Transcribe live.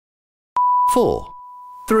4,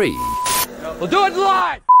 3. We'll do it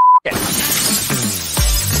live!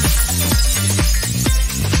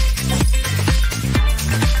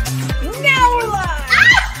 Now we're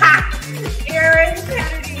live! Erin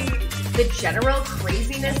Kennedy. The general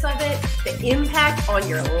craziness of it, the impact on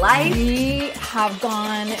your life. We have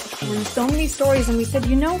gone through so many stories and we said,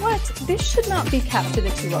 you know what? This should not be kept to the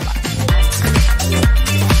two of us.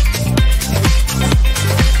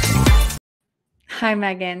 Hi,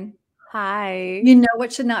 Megan. Hi. You know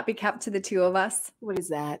what should not be kept to the two of us? What is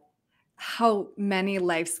that? How many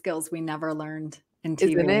life skills we never learned in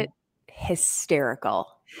TV. Isn't it hysterical?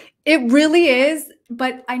 It really is,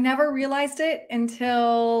 but I never realized it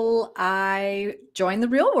until I joined the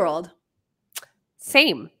real world.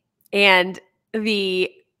 Same. And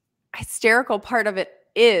the hysterical part of it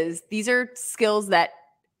is these are skills that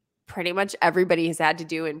pretty much everybody has had to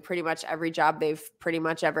do in pretty much every job they've pretty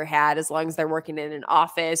much ever had, as long as they're working in an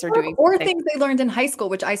office or doing or things they learned in high school,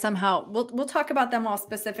 which I somehow we'll talk about them all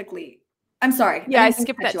specifically. I'm sorry. Yeah, I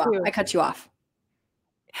skipped that too. I cut you off.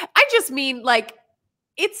 I just mean, like,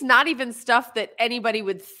 it's not even stuff that anybody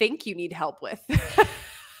would think you need help with.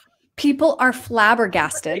 People are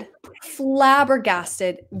flabbergasted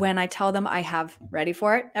when I tell them I have, ready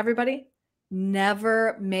for it, everybody,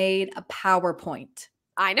 never made a PowerPoint.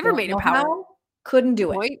 I never made a PowerPoint. Couldn't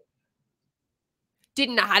do it.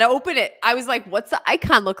 Didn't know how to open it. I was like, what's the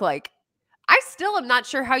icon look like? I still am not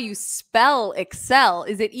sure how you spell Excel.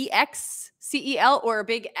 Is it EXCEL or a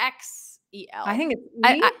big XEL? I think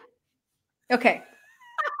it's okay.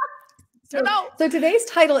 So today's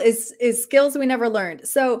title is skills we never learned.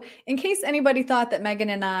 So in case anybody thought that Megan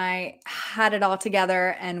and I had it all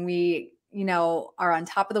together and we, are on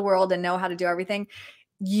top of the world and know how to do everything,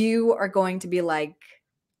 you are going to be like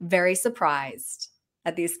very surprised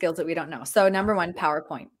at these skills that we don't know. So number 1,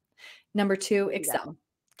 PowerPoint. Number 2, Excel.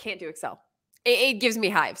 Can't do Excel. It gives me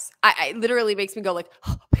hives. It literally makes me go like,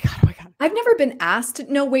 oh my God. I've never been asked.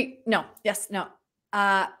 No, wait, no, yes, no.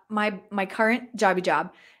 My current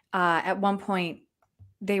job, at one point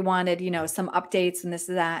they wanted, some updates and this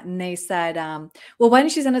and that. And they said, well, why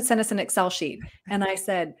don't you send us an Excel sheet? And I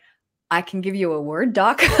said, I can give you a Word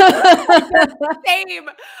doc. Same.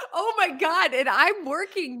 Oh my God. And I'm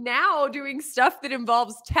working now doing stuff that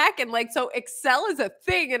involves tech. And so Excel is a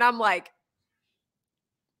thing. And I'm like,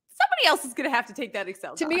 somebody else is going to have to take that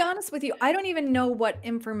Excel doc. To be honest with you, I don't even know what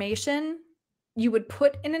information you would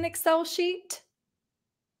put in an Excel sheet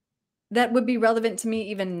that would be relevant to me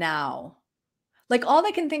even now. Like, all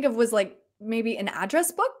I can think of was like maybe an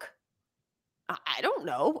address book. I don't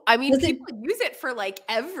know. I mean, people use it for like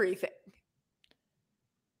everything.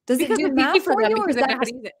 Does it do math for them? Because how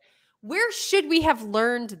to use it. Where should we have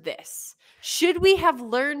learned this? Should we have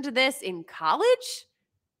learned this in college?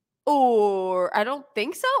 Or I don't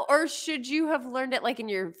think so. Or should you have learned it like in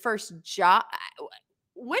your first job?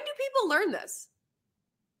 When do people learn this?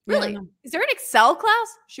 Really? Is there an Excel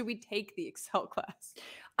class? Should we take the Excel class?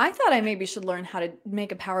 I thought I maybe should learn how to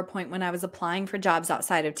make a PowerPoint when I was applying for jobs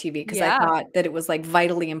outside of TV, because I thought that it was like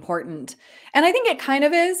vitally important. And I think it kind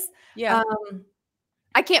of is. Yeah.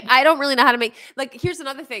 I don't really know how to make, like, here's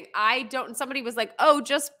another thing. Somebody was like, oh,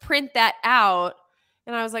 just print that out.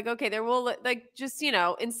 And I was like, okay, there will just,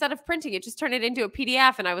 instead of printing it, just turn it into a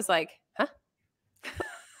PDF. And I was like, huh?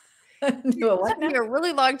 It took me a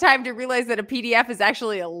really long time to realize that a PDF is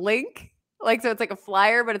actually a link. So it's like a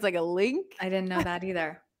flyer, but it's like a link. I didn't know that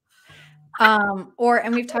either.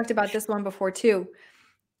 And we've talked about this one before too.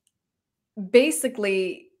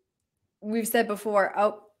 Basically, we've said before,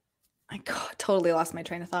 I totally lost my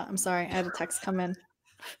train of thought. I'm sorry. I had a text come in.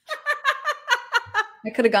 I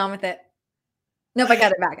could have gone with it. Nope, I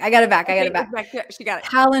got it back. I got it back. She got it.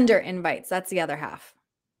 Calendar invites. That's the other half.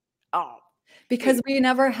 Oh. Because we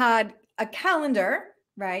never had a calendar,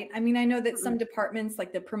 right? I mean, I know that some departments,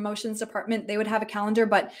 like the promotions department, they would have a calendar.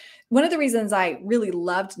 But one of the reasons I really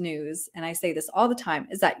loved news, and I say this all the time,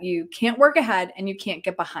 is that you can't work ahead and you can't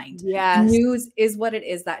get behind. Yes. News is what it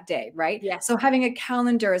is that day, right? Yes. So having a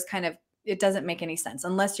calendar is kind of, it doesn't make any sense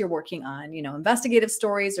unless you're working on, investigative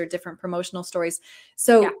stories or different promotional stories.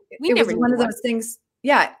 So it was one of those things.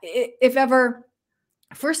 Yeah. If ever,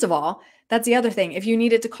 first of all, that's the other thing. If you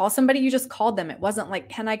needed to call somebody, you just called them. It wasn't like,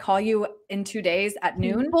 can I call you in 2 days at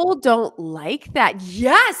noon? People don't like that.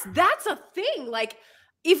 Yes, that's a thing. Like,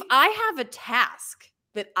 if I have a task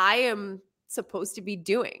that I am supposed to be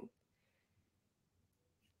doing,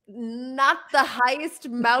 not the highest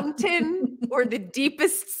mountain or the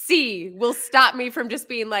deepest sea will stop me from just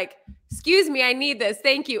being like, excuse me, I need this.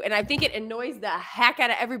 Thank you. And I think it annoys the heck out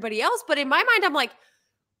of everybody else. But in my mind, I'm like,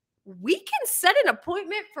 we can set an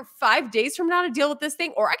appointment for 5 days from now to deal with this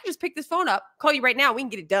thing, or I can just pick this phone up, call you right now. We can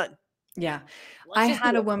get it done. Yeah. Let's I just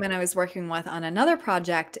had do a it. woman I was working with on another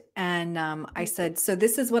project, and I said, so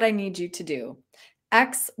this is what I need you to do,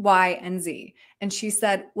 X, Y, and Z. And she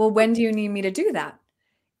said, well, when do you need me to do that?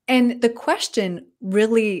 And the question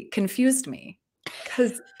really confused me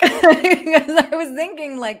because I was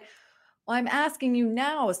thinking like, well, I'm asking you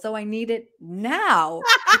now, so I need it now.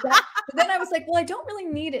 But then I was like, well, I don't really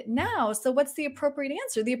need it now. So what's the appropriate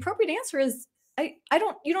answer? The appropriate answer is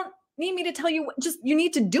you don't need me to tell you, just you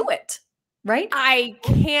need to do it. Right? I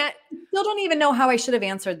can't. Still don't even know how I should have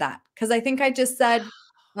answered that because I think I just said,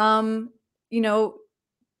 you know,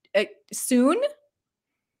 soon,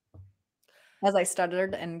 as I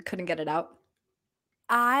stuttered and couldn't get it out.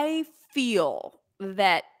 I feel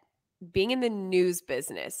that being in the news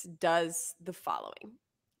business does the following.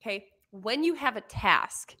 Okay. When you have a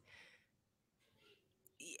task,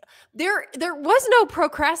 there was no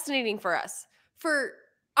procrastinating for us for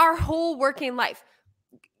our whole working life.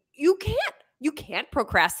 You can't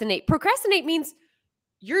procrastinate. Procrastinate means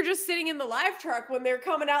you're just sitting in the live truck when they're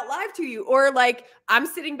coming out live to you. Or like I'm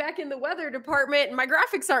sitting back in the weather department and my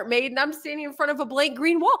graphics aren't made and I'm standing in front of a blank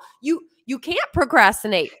green wall. You can't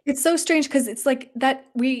procrastinate. It's so strange because it's like that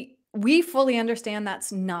we fully understand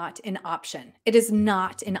that's not an option. It is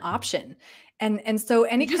not an option. And so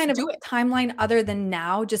any kind of timeline other than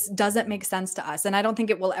now just doesn't make sense to us. And I don't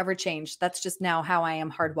think it will ever change. That's just now how I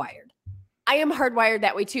am hardwired. I am hardwired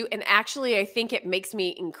that way too. And actually, I think it makes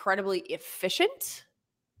me incredibly efficient.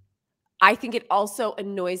 I think it also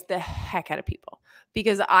annoys the heck out of people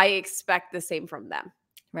because I expect the same from them.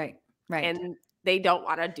 Right. Right. And they don't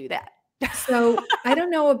want to do that. So I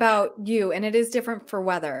don't know about you, and it is different for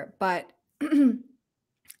weather, but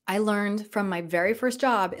I learned from my very first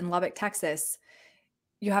job in Lubbock, Texas,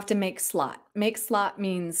 you have to make slot. Make slot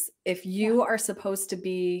means if you are supposed to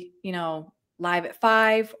be, live at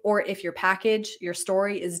 5, or if your package, your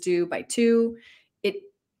story is due by 2, it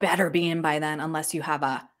better be in by then unless you have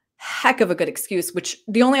a heck of a good excuse, which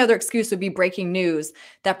the only other excuse would be breaking news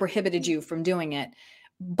that prohibited you from doing it.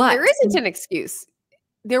 But there isn't an excuse.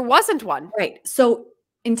 There wasn't one. Right. So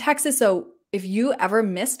in Texas, if you ever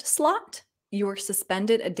missed slot, you were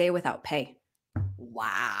suspended a day without pay.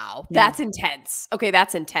 Wow. Yeah. That's intense. Okay.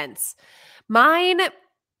 That's intense. Mine,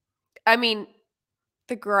 I mean,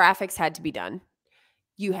 the graphics had to be done.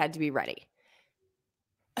 You had to be ready.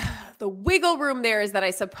 The wiggle room there is that I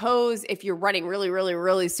suppose if you're running really, really,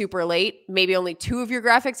 really super late, maybe only 2 of your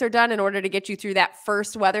graphics are done in order to get you through that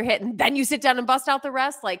first weather hit. And then you sit down and bust out the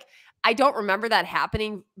rest. Like, I don't remember that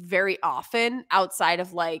happening very often outside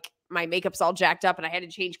of like my makeup's all jacked up and I had to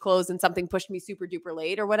change clothes and something pushed me super duper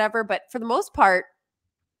late or whatever. But for the most part,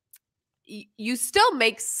 you still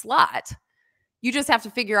make slot. You just have to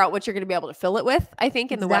figure out what you're going to be able to fill it with, I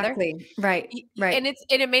think, in the weather. Right. Right. And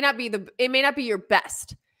it may not be your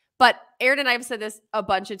best. But Erin and I have said this a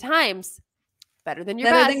bunch of times. Better than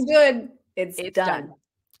your best. Better than good. It's done.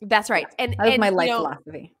 That's right. And that was my life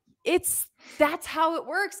philosophy. That's how it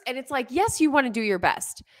works. And it's like, yes, you want to do your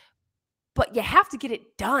best, but you have to get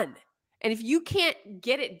it done. And if you can't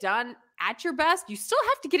get it done at your best, you still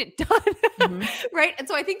have to get it done. Mm-hmm. Right. And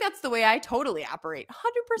so I think that's the way I totally operate.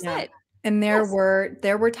 100%. Yeah. And there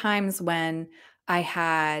were times when I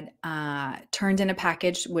had turned in a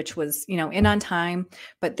package, which was, in on time,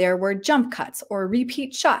 but there were jump cuts or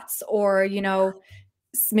repeat shots or,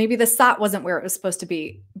 maybe the shot wasn't where it was supposed to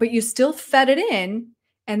be, but you still fed it in.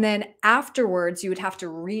 And then afterwards, you would have to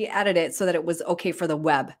re-edit it so that it was okay for the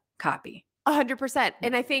web copy. 100%.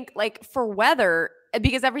 And I think like for weather,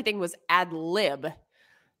 because everything was ad lib,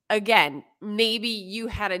 again, maybe you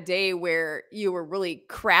had a day where you were really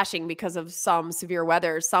crashing because of some severe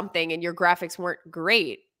weather or something and your graphics weren't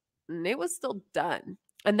great and it was still done.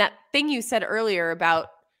 And that thing you said earlier about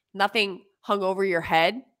nothing hung over your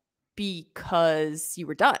head because you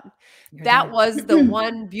were done. That was the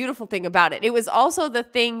one beautiful thing about it. It was also the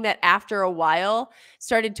thing that after a while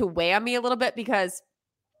started to weigh on me a little bit because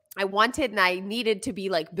I wanted and I needed to be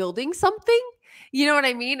like building something, you know what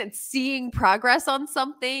I mean? And seeing progress on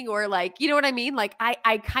something or like, you know what I mean? Like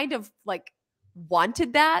I kind of like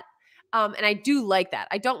wanted that. And I do like that.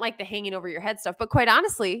 I don't like the hanging over your head stuff, but quite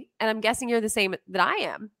honestly, and I'm guessing you're the same that I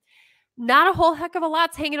am, not a whole heck of a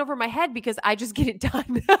lot's hanging over my head because I just get it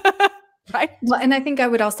done. Right. Well, and I think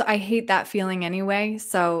I hate that feeling anyway.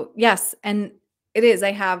 So yes. And it is,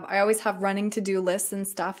 I always have running to-do lists and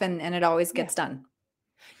stuff and it always gets done.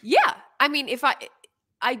 Yeah. I mean, if I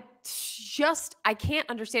can't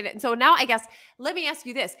understand it. And so now I guess, let me ask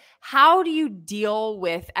you this. How do you deal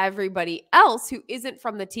with everybody else who isn't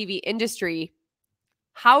from the TV industry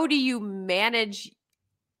how do you manage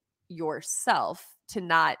yourself to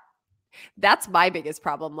not? That's my biggest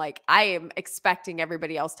problem. Like, I am expecting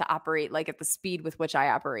everybody else to operate like at the speed with which I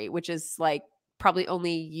operate, which is like probably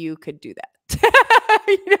only you could do that.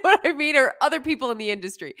 You know what I mean? Or other people in the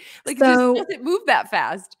industry. Like, it just doesn't move that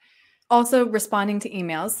fast. Also, responding to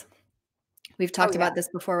emails. We've talked about this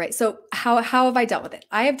before, right? So how have I dealt with it?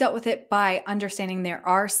 I have dealt with it by understanding there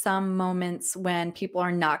are some moments when people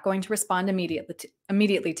are not going to respond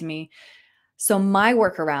immediately to me. So my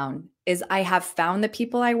workaround is I have found the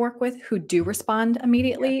people I work with who do respond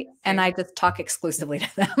immediately, and I just talk exclusively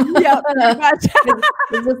to them. Yeah, pretty much.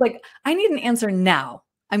 It's just like, I need an answer now.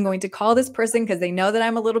 I'm going to call this person because they know that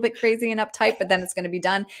I'm a little bit crazy and uptight, but then it's going to be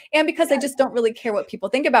done. And because I just don't really care what people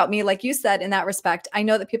think about me, like you said, in that respect, I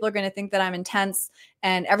know that people are going to think that I'm intense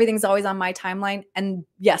and everything's always on my timeline. And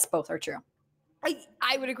yes, both are true.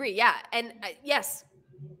 I would agree. Yeah. And yes.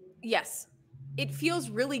 It feels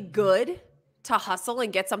really good to hustle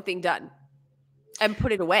and get something done and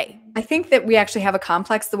put it away. I think that we actually have a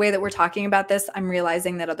complex. The way that we're talking about this, I'm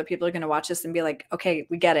realizing that other people are going to watch this and be like, okay,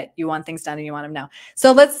 we get it. You want things done and you want them now.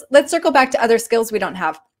 So let's circle back to other skills we don't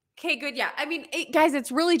have. Okay, good. Yeah. I mean, guys,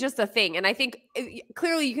 it's really just a thing. And I think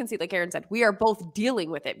clearly you can see, like Erin said, we are both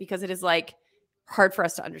dealing with it because it is like hard for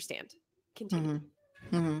us to understand. Continue.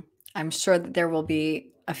 Mm-hmm. Mm-hmm. I'm sure that there will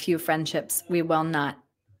be a few friendships we will not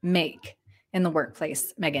make in the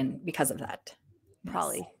workplace, Megan, because of that.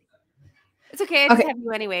 Probably. Yes. It's okay. I just have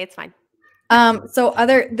you anyway. It's fine. So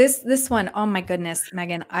this one, oh my goodness,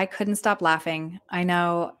 Megan, I couldn't stop laughing. I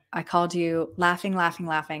know I called you laughing.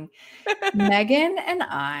 Megan and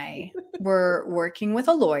I were working with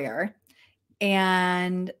a lawyer,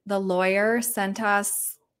 and the lawyer sent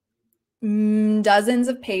us dozens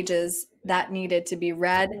of pages that needed to be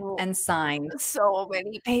read and signed. So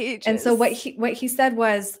many pages. And so what he said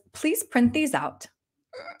was, please print these out.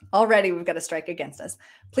 Already we've got a strike against us.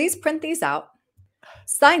 Please print these out,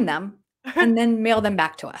 sign them, and then mail them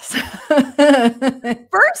back to us.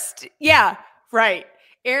 First, yeah, right.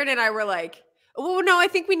 Erin and I were like, oh no, I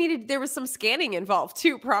think there was some scanning involved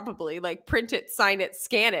too, probably. Like print it, sign it,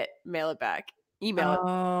 scan it, mail it back, email it.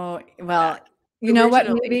 Oh, well, you know what?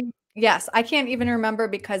 Maybe. Yes, I can't even remember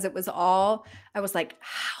because it was all, I was like,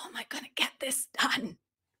 how am I going to get this done?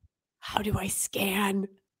 How do I scan?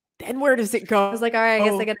 Then where does it go? I was like, all right, I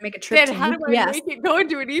guess I got to make a trip to how do I make it go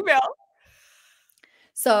into an email?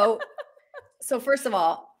 So first of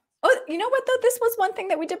all, you know what though? This was one thing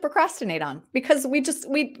that we did procrastinate on because we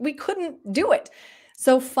couldn't do it.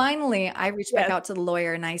 So finally I reached back out to the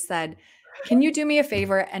lawyer and I said, can you do me a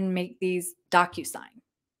favor and make these DocuSign?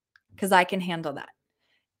 Because I can handle that.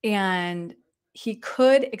 And he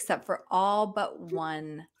could, except for all but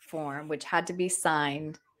one form, which had to be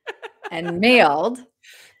signed and mailed.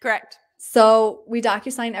 Correct. So we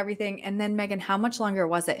DocuSign everything. And then Megan, how much longer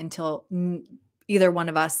was it until either one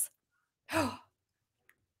of us,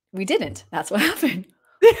 we didn't. That's what happened.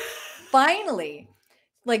 Finally,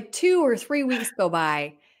 like 2 or 3 weeks go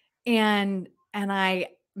by and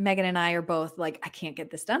Megan and I are both like, I can't get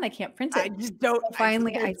this done. I can't print it. I just don't.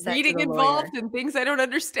 Finally, I said reading to the involved lawyer, and things I don't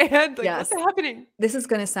understand. Like, yes, what's happening? This is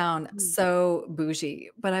going to sound so bougie,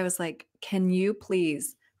 but I was like, can you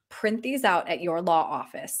please print these out at your law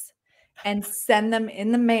office and send them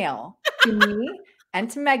in the mail to me and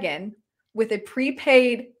to Megan with a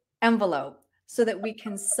prepaid envelope so that we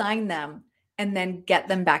can sign them and then get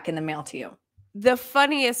them back in the mail to you? The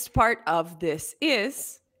funniest part of this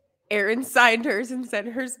is Erin signed hers and sent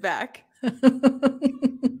hers back.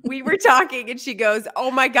 We were talking and she goes,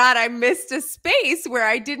 oh my God, I missed a space where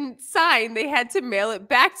I didn't sign. They had to mail it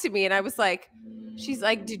back to me. And I was like, she's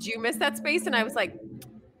like, did you miss that space? And I was like,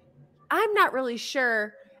 I'm not really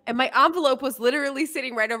sure. And my envelope was literally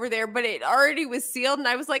sitting right over there, but it already was sealed. And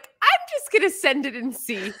I was like, I'm just going to send it and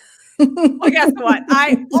see. Well, guess what?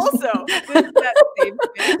 I also did that same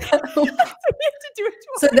thing. So we had to do it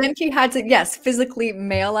twice. So then he had to, yes, physically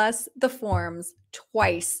mail us the forms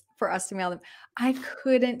twice for us to mail them. I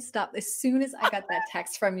couldn't stop. As soon as I got that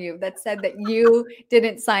text from you that said that you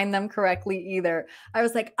didn't sign them correctly either, I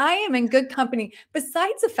was like, I am in good company.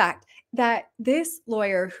 Besides the fact that this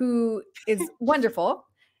lawyer, who is wonderful,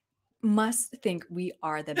 must think we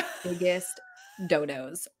are the biggest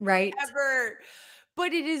dodos, right? Ever.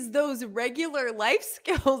 But it is those regular life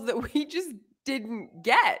skills that we just didn't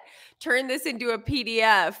get. Turn this into a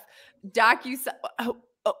PDF,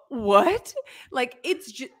 what? Like,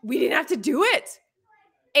 it's just, we didn't have to do it.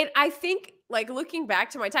 And I think, like, looking back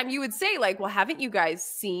to my time, you would say, like, well, haven't you guys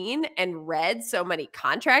seen and read so many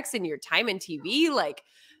contracts in your time in TV? Like,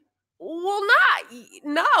 well,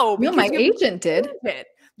 no. No, my agent did.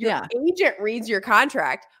 Your agent reads your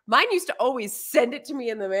contract. Mine used to always send it to me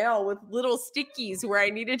in the mail with little stickies where I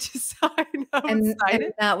needed to sign up And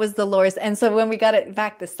it. that was the lawyer's. And so when we got it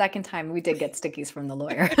back the second time, we did get stickies from the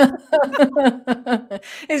lawyer.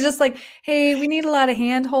 It's just like, hey, we need a lot of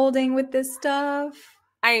hand holding with this stuff.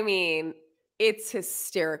 I mean, it's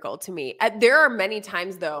hysterical to me. There are many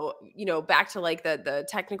times though, back to like the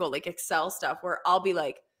technical, like Excel stuff where I'll be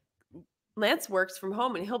like, Lance works from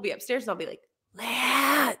home and he'll be upstairs and I'll be like,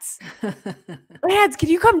 Lance, can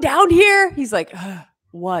you come down here? He's like,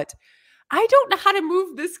 what? I don't know how to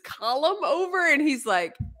move this column over. And he's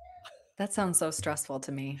like, that sounds so stressful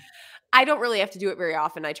to me. I don't really have to do it very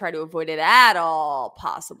often. I try to avoid it at all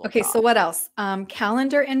possible. Okay. So what else?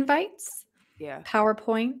 Calendar invites. Yeah.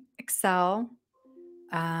 PowerPoint, Excel,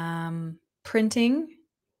 printing,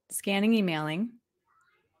 scanning, emailing.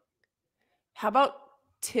 How about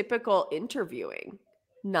typical interviewing,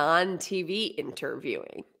 non-TV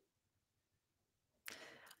interviewing?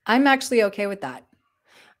 I'm actually okay with that.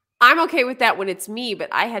 I'm okay with that when it's me, but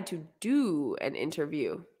I had to do an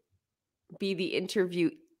interview, be the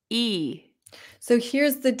interviewee. So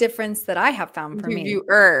here's the difference that I have found for me.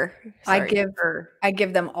 Interviewer. I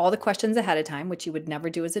give them all the questions ahead of time, which you would never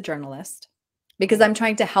do as a journalist, because I'm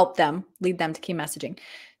trying to help them, lead them to key messaging.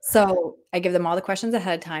 So I give them all the questions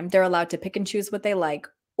ahead of time. They're allowed to pick and choose what they like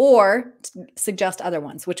or suggest other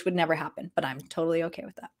ones, which would never happen, but I'm totally okay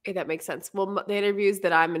with that. That makes sense. Well, the interviews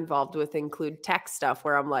that I'm involved with include tech stuff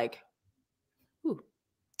where I'm like, ooh,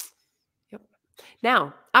 yep.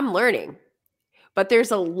 Now I'm learning, but there's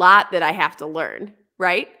a lot that I have to learn,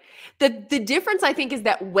 right? The difference I think is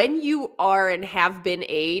that when you are and have been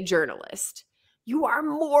a journalist, you are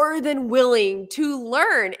more than willing to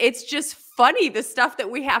learn. It's just funny, the stuff that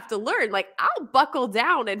we have to learn. Like I'll buckle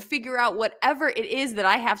down and figure out whatever it is that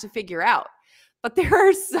I have to figure out. But there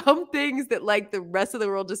are some things that like the rest of the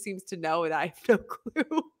world just seems to know and I have no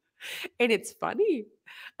clue. And it's funny.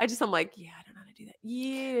 I'm like, yeah, I don't know how to do that.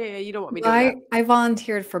 Yeah, you don't want me to do that. I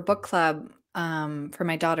volunteered for book club for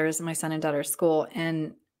my son and daughter's school.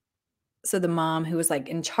 And so the mom who was like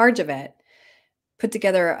in charge of it put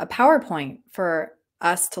together a PowerPoint for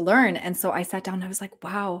us to learn. And so I sat down and I was like,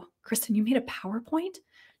 wow, Kristen, you made a PowerPoint?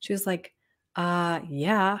 She was like,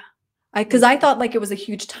 yeah. Because I thought like it was a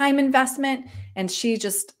huge time investment. And she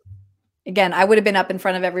just, again, I would have been up in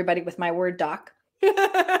front of everybody with my Word doc.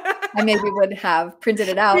 I maybe would have printed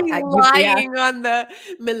it out. Relying on the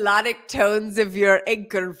melodic tones of your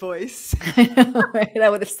anchor voice. I know, right?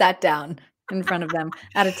 I would have sat down in front of them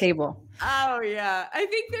at a table. Oh yeah. I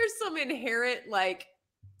think there's some inherent like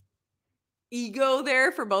ego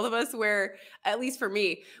there for both of us where, at least for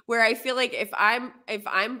me, where I feel like if I'm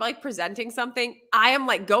like presenting something, I am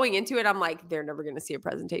like going into it, I'm like, they're never going to see a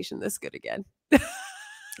presentation this good again.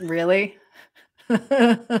 Really?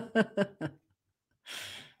 Yes.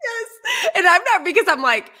 And I'm not, because I'm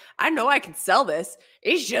like, I know I can sell this.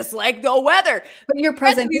 It's just like the weather. But your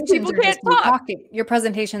presentations are just you talking. Your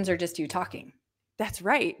presentations are just you talking. That's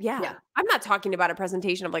right. Yeah. I'm not talking about a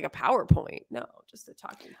presentation of like a PowerPoint. No, just the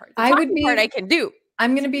talking part. The I can do.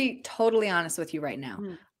 I'm going to be totally honest with you right now.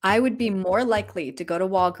 I would be more likely to go to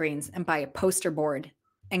Walgreens and buy a poster board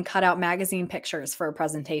and cut out magazine pictures for a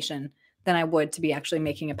presentation than I would to be actually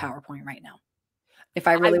making a PowerPoint right now. If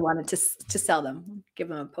I really wanted to sell them, give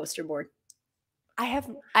them a poster board.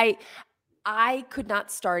 I could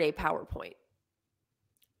not start a PowerPoint.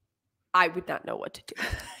 I would not know what to do.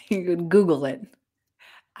 You could Google it.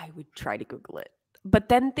 I would try to Google it. But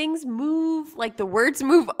then things move, like the words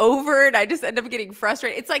move over and I just end up getting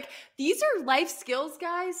frustrated. It's like, these are life skills,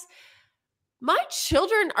 guys. My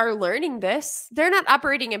children are learning this. They're not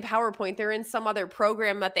operating in PowerPoint. They're in some other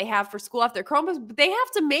program that they have for school off their Chromebooks. But they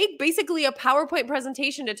have to make basically a PowerPoint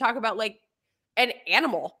presentation to talk about like an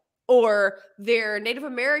animal or their Native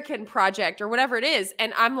American project or whatever it is.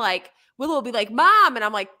 And I'm like, Willow will be like, Mom. And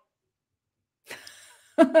I'm like,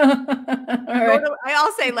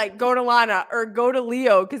 I'll say like, go to Lana or go to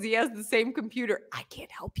Leo because he has the same computer. I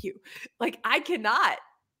can't help you. Like, I cannot.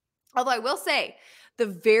 Although I will say, the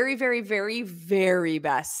very, very, very, very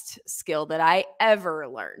best skill that I ever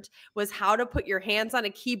learned was how to put your hands on a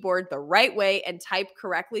keyboard the right way and type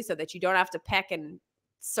correctly so that you don't have to peck and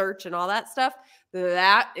search and all that stuff.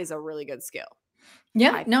 That is a really good skill.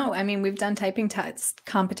 Yeah, no, I mean, we've done typing test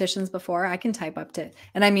competitions before. I can type up to,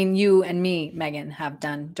 and I mean, you and me, Megan, have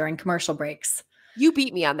done during commercial breaks. You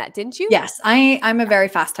beat me on that, didn't you? Yes, I'm a very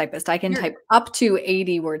fast typist. I can type up to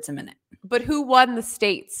 80 words a minute. But who won the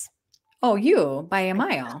states? Oh, you, by a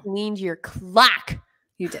mile. Cleaned your clock.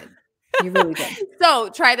 You did. You really did. So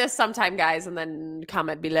try this sometime, guys, and then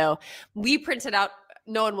comment below. We printed out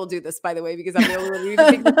no one will do this, by the way, because I'm the only one who even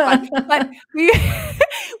thinks it's fun. But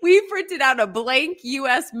we printed out a blank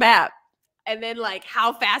US map. And then like,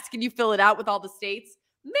 how fast can you fill it out with all the states?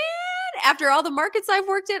 Man, after all the markets I've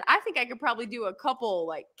worked in, I think I could probably do a couple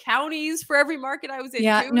like counties for every market I was in.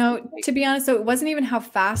 Yeah, too. no, to be honest, so it wasn't even how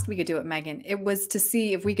fast we could do it, Megan. It was to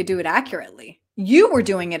see if we could do it accurately. You were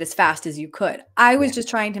doing it as fast as you could. I was just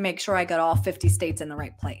trying to make sure I got all 50 states in the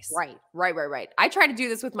right place. Right. I try to do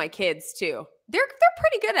this with my kids too. They're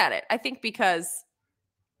pretty good at it. I think because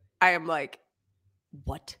I am like,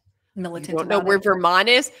 what? Militant. You don't know where Vermont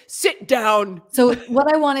is? Sit down. So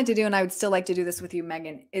what I wanted to do, and I would still like to do this with you,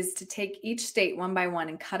 Megan, is to take each state one by one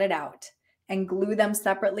and cut it out and glue them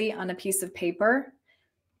separately on a piece of paper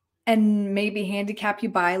and maybe handicap you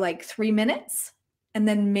by like 3 minutes. And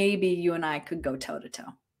then maybe you and I could go toe to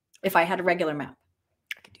toe if I had a regular map.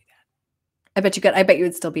 I could do that. I bet you could. I bet you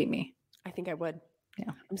would still beat me. I think I would.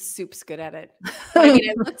 Yeah. I'm soups good at it. I mean,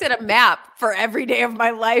 I looked at a map for every day of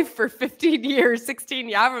my life for 15 years, 16,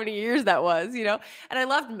 however many years that was, you know, and I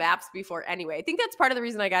loved maps before anyway. I think that's part of the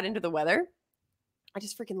reason I got into the weather. I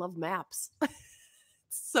just freaking love maps.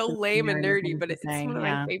 It's so lame and nerdy, but it's one of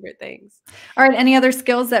my favorite things. All right. Any other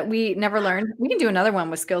skills that we never learned? We can do another one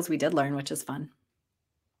with skills we did learn, which is fun.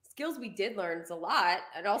 Skills we did learn is a lot.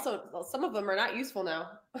 And also some of them are not useful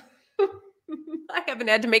now. I haven't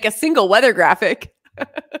had to make a single weather graphic.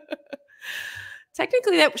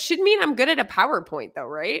 Technically, that should mean I'm good at a PowerPoint, though,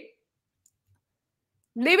 right?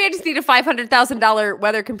 Maybe I just need a $500,000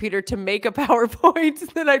 weather computer to make a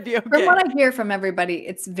PowerPoint, then I'd be okay. From what I hear from everybody,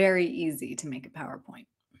 it's very easy to make a PowerPoint.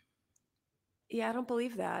 Yeah, I don't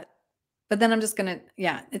believe that. But then I'm just gonna,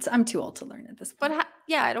 I'm too old to learn at this point. But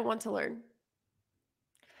I don't want to learn.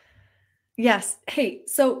 Yes. Hey,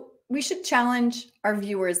 so we should challenge our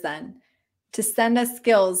viewers then to send us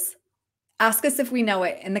skills. Ask us if we know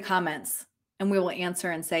it in the comments, and we will answer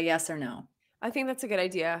and say yes or no. I think that's a good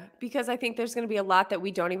idea because I think there's going to be a lot that we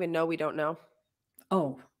don't even know we don't know.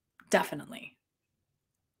 Oh, definitely.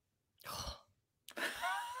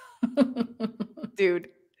 Dude,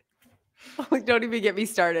 don't even get me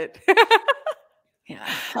started. Yeah.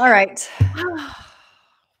 All right.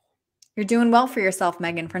 You're doing well for yourself,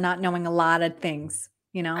 Megan, for not knowing a lot of things,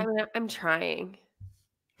 you know? I mean, I'm trying.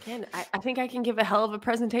 Again, I think I can give a hell of a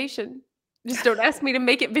presentation. Just don't ask me to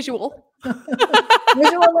make it visual.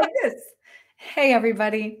 Visual like this. Hey,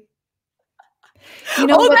 everybody. You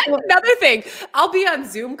know, that's another thing. I'll be on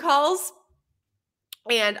Zoom calls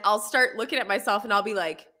and I'll start looking at myself and I'll be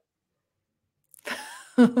like,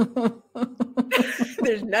 there's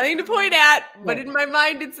nothing to point at, but in my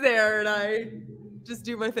mind it's there and I just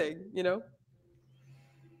do my thing, you know?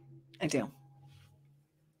 I do.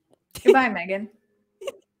 Goodbye, Megan.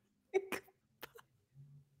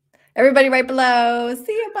 Everybody right below.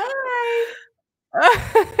 See you.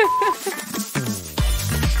 Bye.